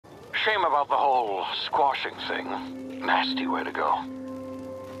Shame about the whole squashing thing. Nasty way to go.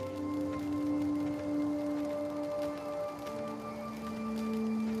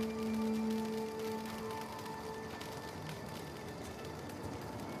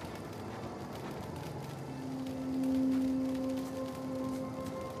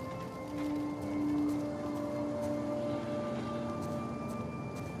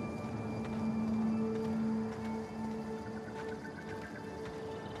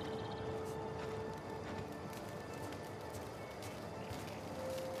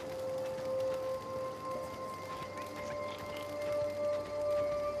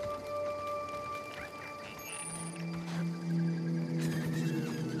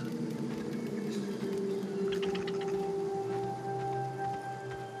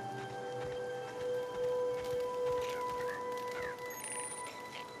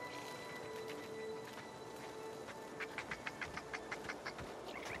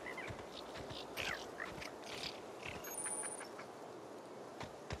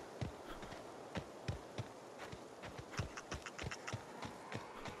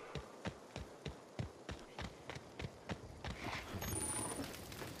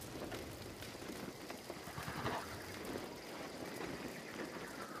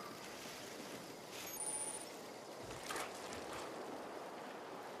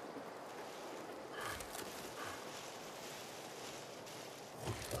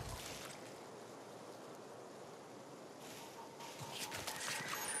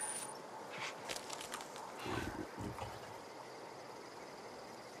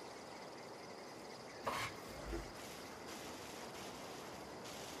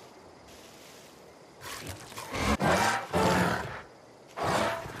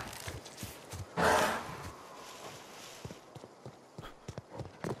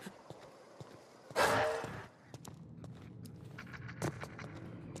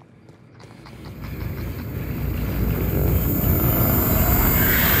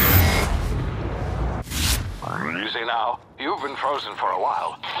 Easy now. You've been frozen for a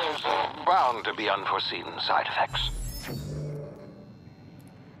while. There's bound to be unforeseen side effects.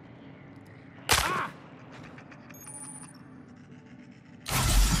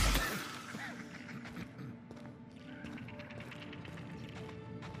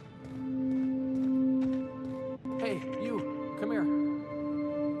 Hey, you. Come here.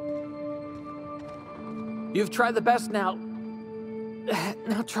 You've tried the best now.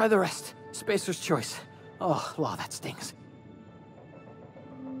 Now try the rest. Spacer's choice. Oh, law, that stings.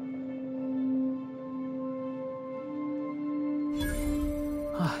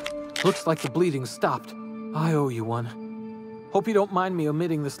 Looks like the bleeding stopped. I owe you one. Hope you don't mind me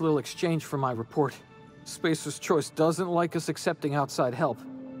omitting this little exchange from my report. Spacer's Choice doesn't like us accepting outside help.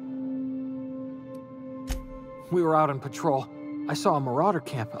 We were out on patrol. I saw a marauder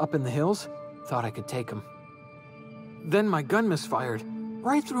camp up in the hills. Thought I could take him. Then my gun misfired.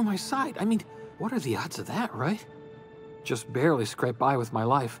 Right through my side. I mean, what are the odds of that, right? Just barely scraped by with my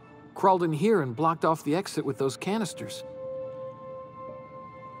life. Crawled in here and blocked off the exit with those canisters.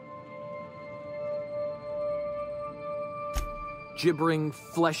 Gibbering,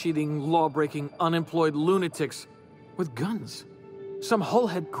 flesh-eating, law-breaking, unemployed lunatics with guns. Some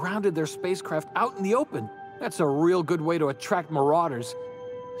hullhead grounded their spacecraft out in the open. That's a real good way to attract marauders.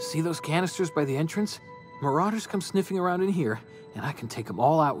 See those canisters by the entrance? Marauders come sniffing around in here, and I can take them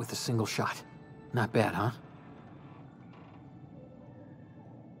all out with a single shot. Not bad, huh?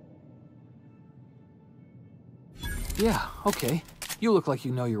 Yeah, okay. You look like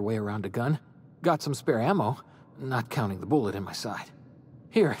you know your way around a gun. Got some spare ammo, not counting the bullet in my side.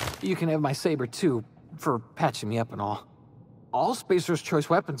 Here, you can have my saber too, for patching me up and all. All Spacer's Choice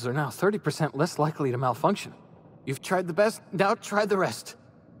weapons are now 30% less likely to malfunction. You've tried the best, now try the rest.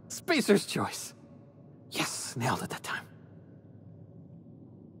 Spacer's Choice. Yes, nailed it that time.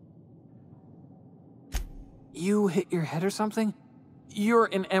 You hit your head or something? You're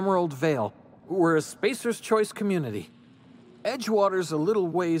in Emerald Vale. We're a Spacer's Choice community. Edgewater's a little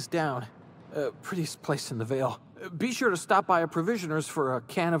ways down. Prettiest place in the Vale. Be sure to stop by a provisioner's for a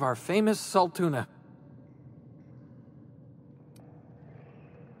can of our famous salt tuna.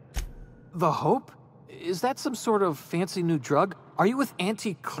 The Hope? Is that some sort of fancy new drug? Are you with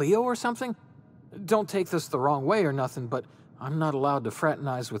Auntie Cleo or something? Don't take this the wrong way or nothing, but I'm not allowed to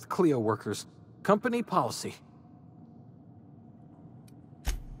fraternize with Cleo workers. Company policy.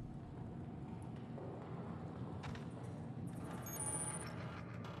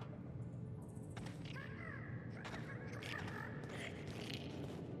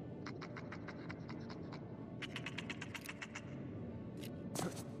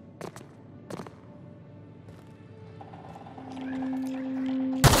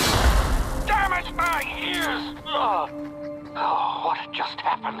 My ears! Oh, what just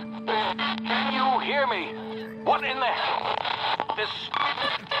happened? Can you hear me? What in the hell? This...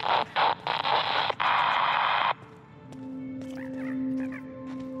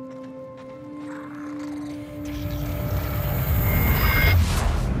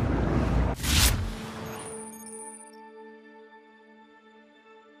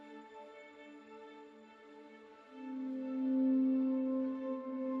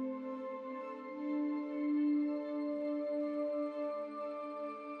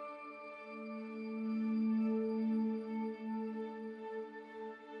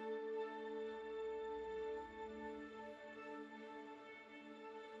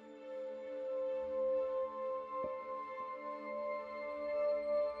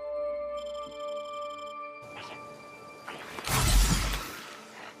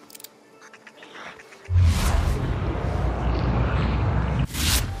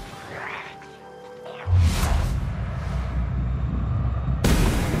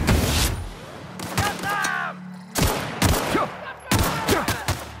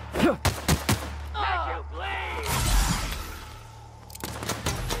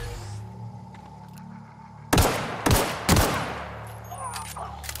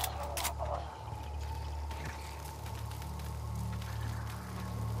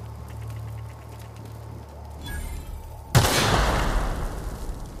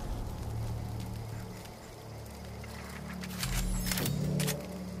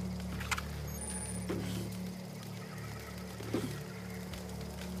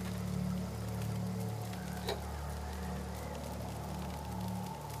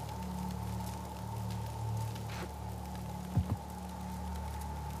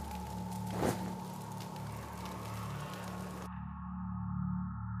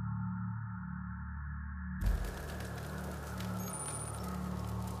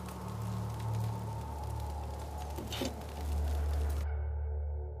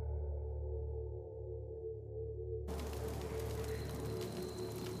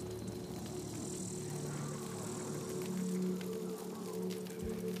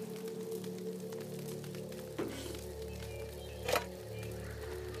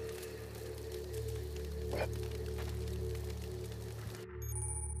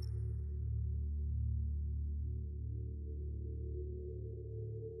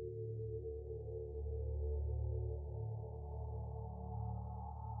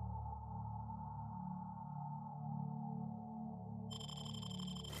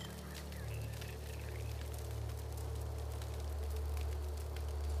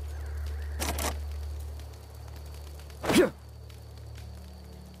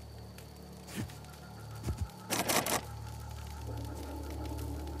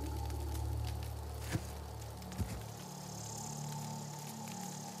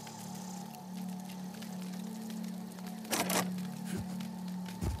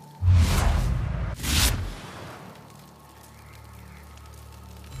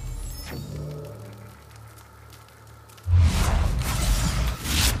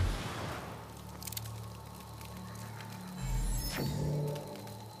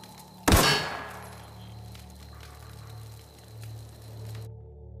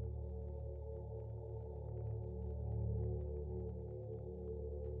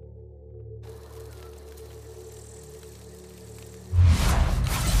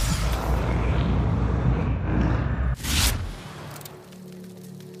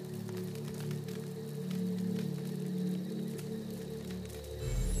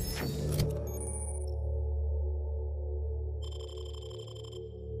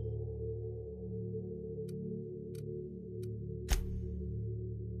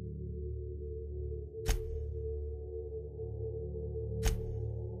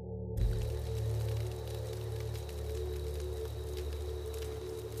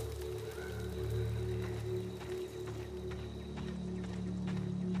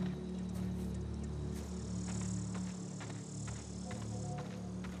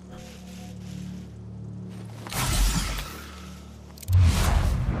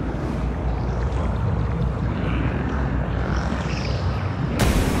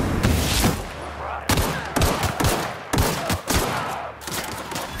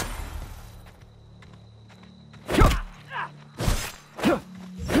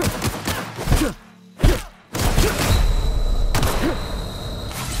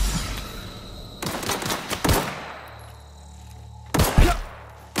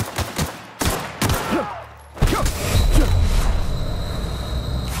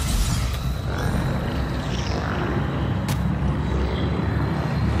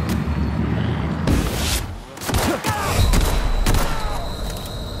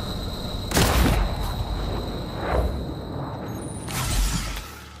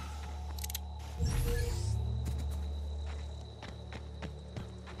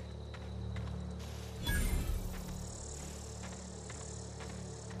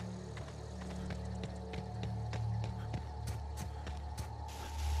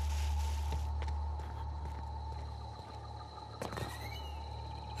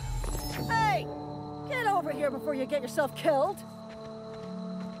 here before you get yourself killed.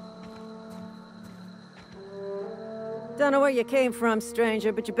 Don't know where you came from,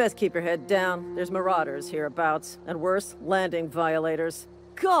 stranger, but you best keep your head down. There's marauders hereabouts, and worse, landing violators.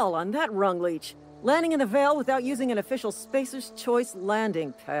 Gall on that rung leech. Landing in the Vale without using an official Spacer's Choice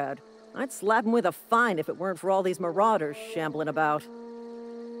landing pad. I'd slap him with a fine if it weren't for all these marauders shambling about.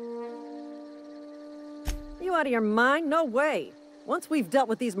 You out of your mind? No way. Once we've dealt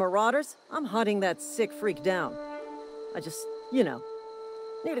with these marauders, I'm hunting that sick freak down. I just, you know,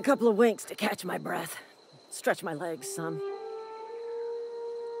 need a couple of winks to catch my breath. Stretch my legs some.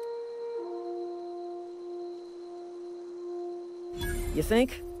 You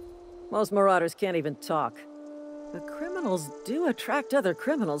think? Most marauders can't even talk. But criminals do attract other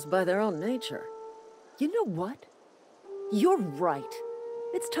criminals by their own nature. You know what? You're right.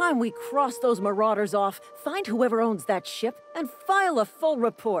 It's time we cross those marauders off, find whoever owns that ship, and file a full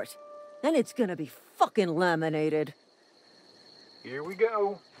report. And it's gonna be fucking laminated. Here we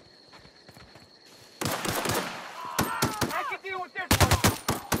go. I can deal with this one.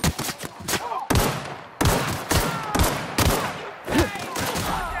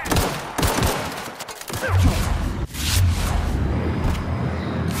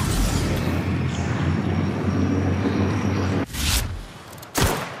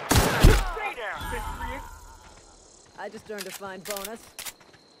 I just earned a fine bonus.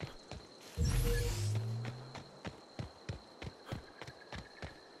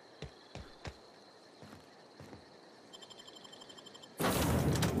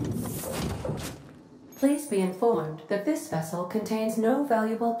 Please be informed that this vessel contains no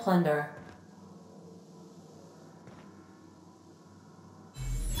valuable plunder.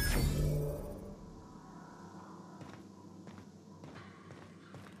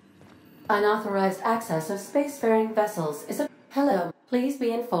 Unauthorized access of spacefaring vessels is a... Hello. Please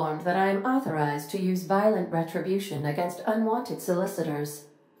be informed that I am authorized to use violent retribution against unwanted solicitors.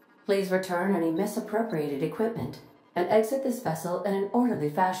 Please return any misappropriated equipment and exit this vessel in an orderly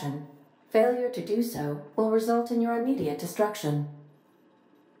fashion. Failure to do so will result in your immediate destruction.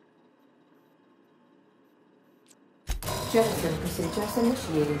 Jettison procedures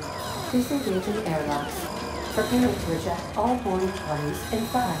initiated. Disengaging airlocks. Preparing to eject all boarding parties in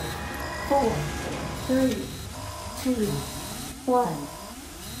 5, 4, 3, 2,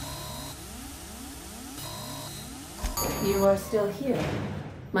 1. You are still here.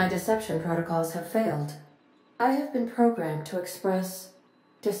 My deception protocols have failed. I have been programmed to express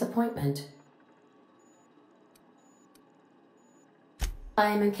disappointment.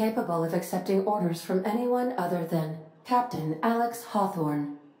 I am incapable of accepting orders from anyone other than Captain Alex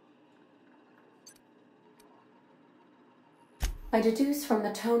Hawthorne. I deduce from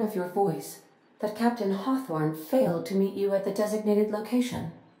the tone of your voice that Captain Hawthorne failed to meet you at the designated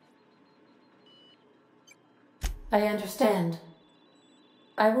location. I understand.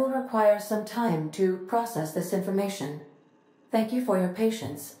 I will require some time to process this information. Thank you for your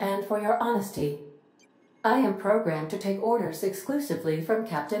patience and for your honesty. I am programmed to take orders exclusively from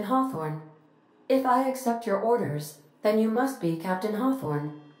Captain Hawthorne. If I accept your orders, then you must be Captain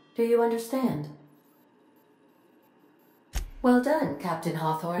Hawthorne. Do you understand? Well done, Captain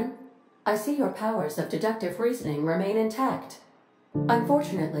Hawthorne. I see your powers of deductive reasoning remain intact.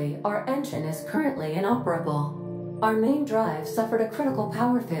 Unfortunately, our engine is currently inoperable. Our main drive suffered a critical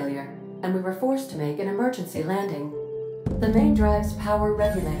power failure, and we were forced to make an emergency landing. The main drive's power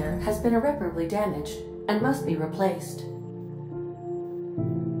regulator has been irreparably damaged and must be replaced.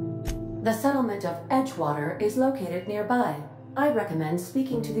 The settlement of Edgewater is located nearby. I recommend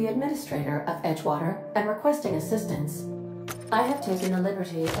speaking to the administrator of Edgewater and requesting assistance. I have taken the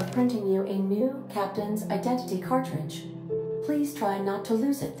liberty of printing you a new captain's identity cartridge. Please try not to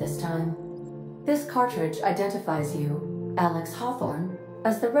lose it this time. This cartridge identifies you, Alex Hawthorne,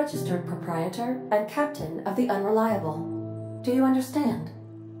 as the registered proprietor and captain of the Unreliable. Do you understand?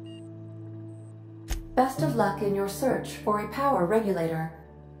 Best of luck in your search for a power regulator.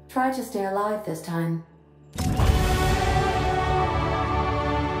 Try to stay alive this time.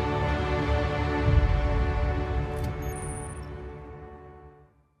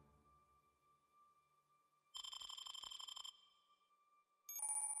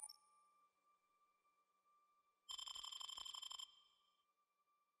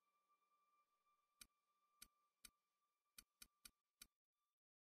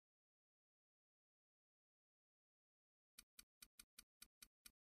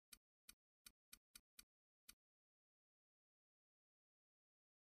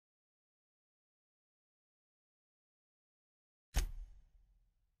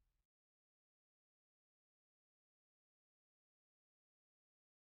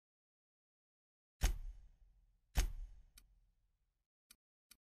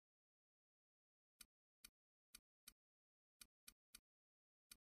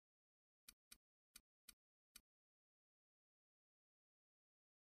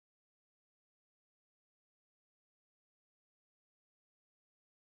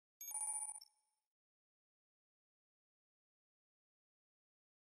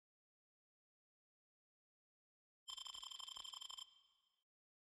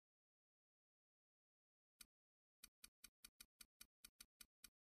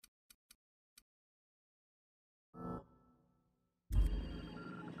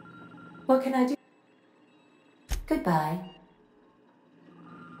 What can I do? Goodbye.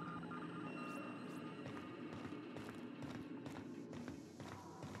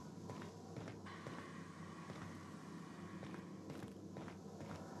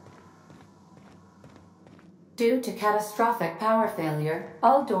 Due to catastrophic power failure,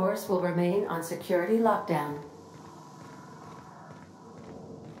 all doors will remain on security lockdown.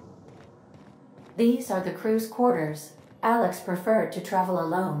 These are the crew's quarters. Alex preferred to travel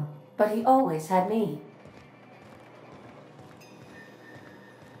alone, but he always had me.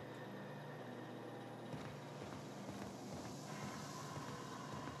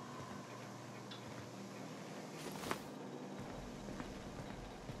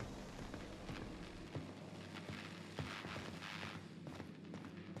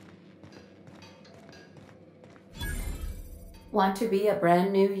 Want to be a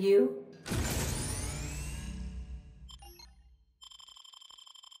brand new you?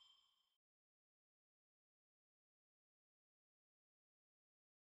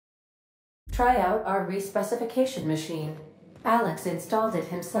 Try out our respecification machine. Alex installed it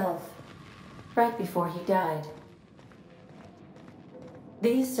himself, right before he died.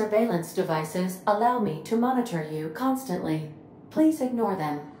 These surveillance devices allow me to monitor you constantly. Please ignore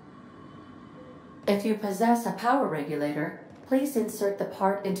them. If you possess a power regulator, please insert the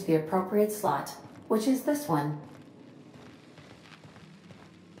part into the appropriate slot, which is this one.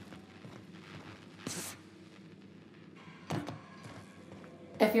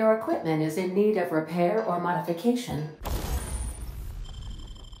 If your equipment is in need of repair or modification,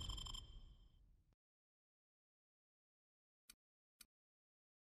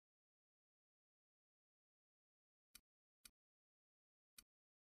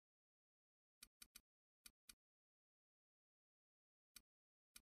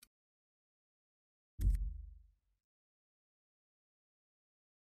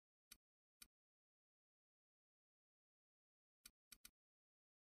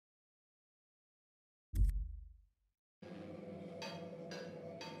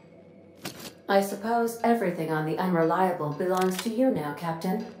 I suppose everything on the Unreliable belongs to you now,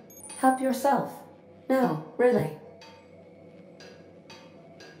 Captain. Help yourself. No, really.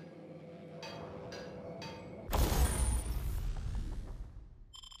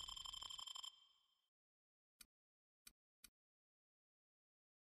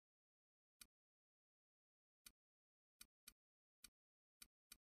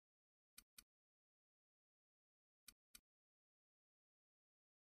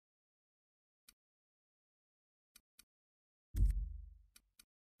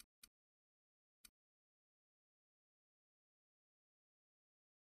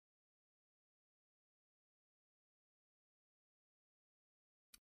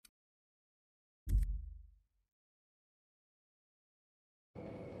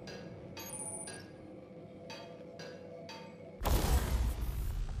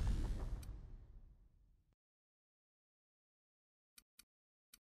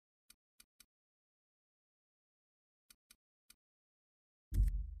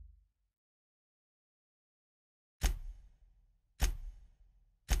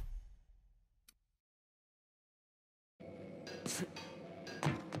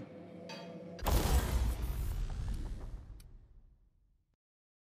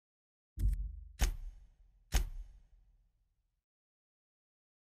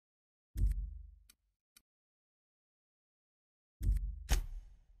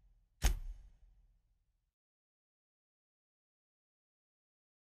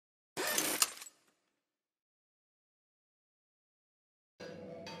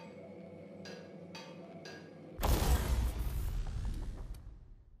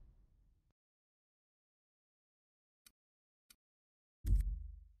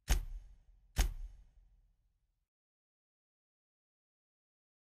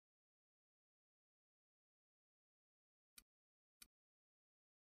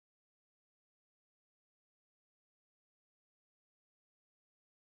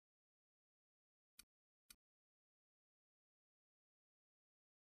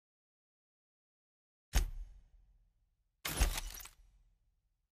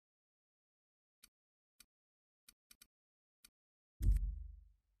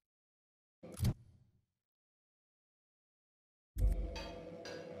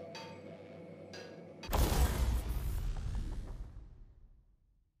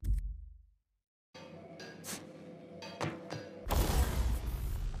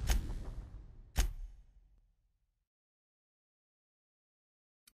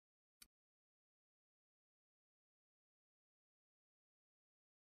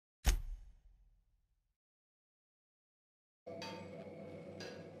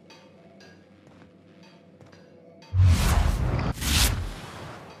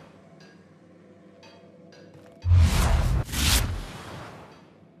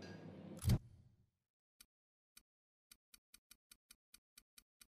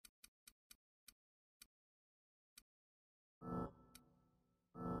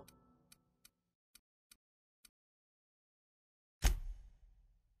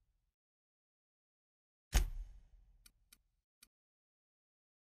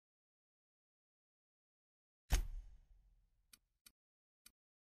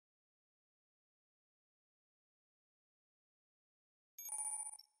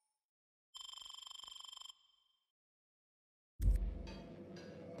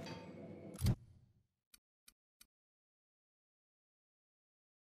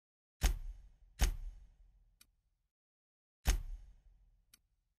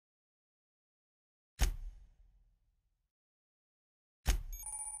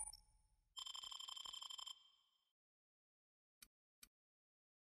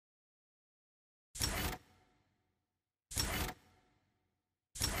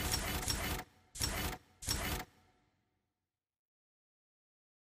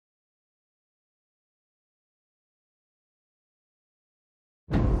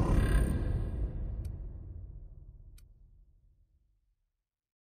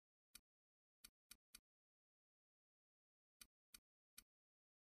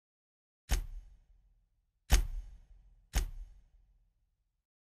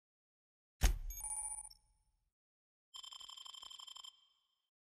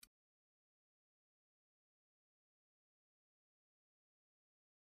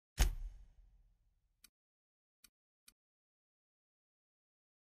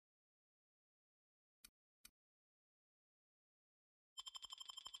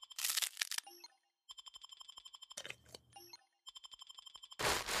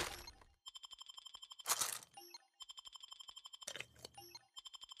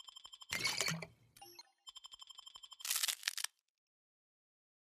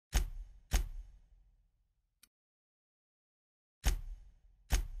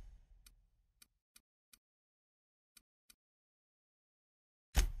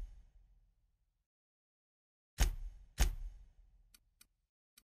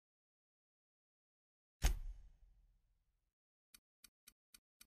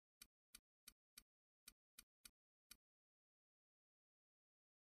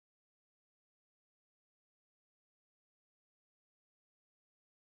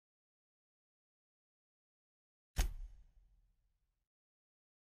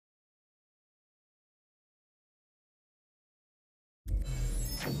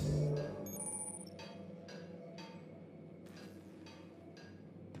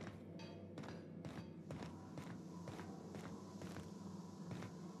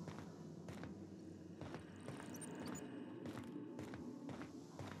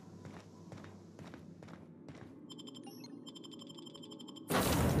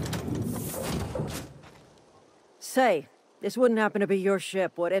 Say, this wouldn't happen to be your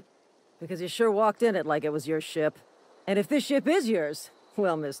ship, would it? Because you sure walked in it like it was your ship. And if this ship is yours,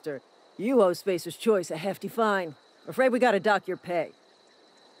 well, mister, you owe Spacer's Choice a hefty fine. Afraid we gotta dock your pay.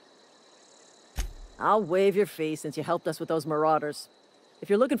 I'll waive your fee since you helped us with those marauders. If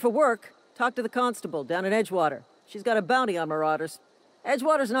you're looking for work, talk to the constable down in Edgewater. She's got a bounty on marauders.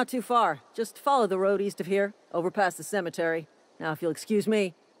 Edgewater's not too far. Just follow the road east of here, over past the cemetery. Now, if you'll excuse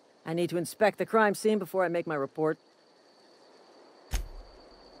me, I need to inspect the crime scene before I make my report.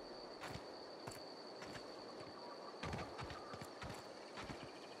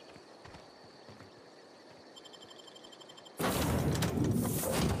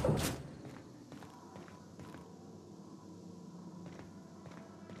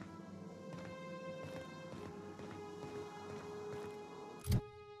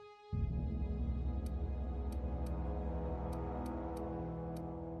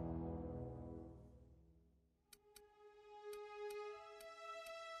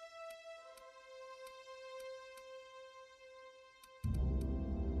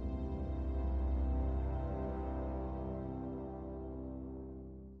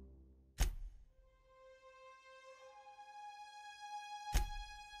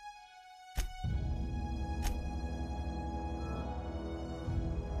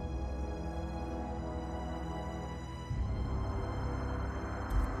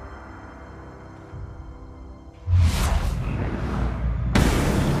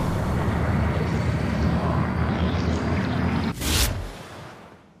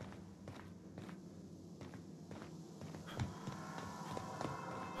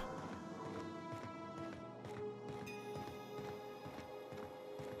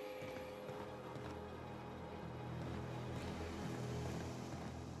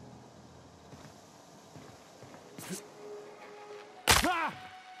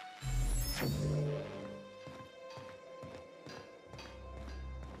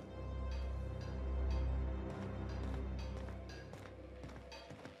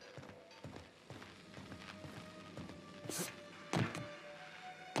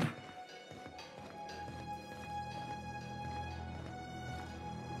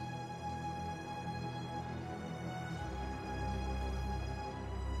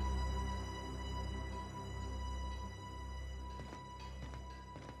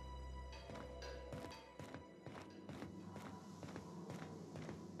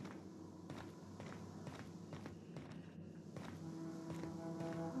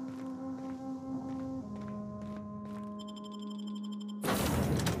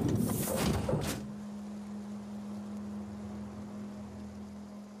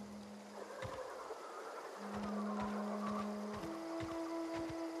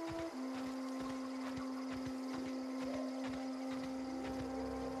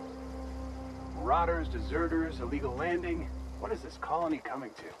 Marauders, deserters, illegal landing. What is this colony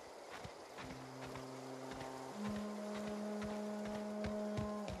coming to?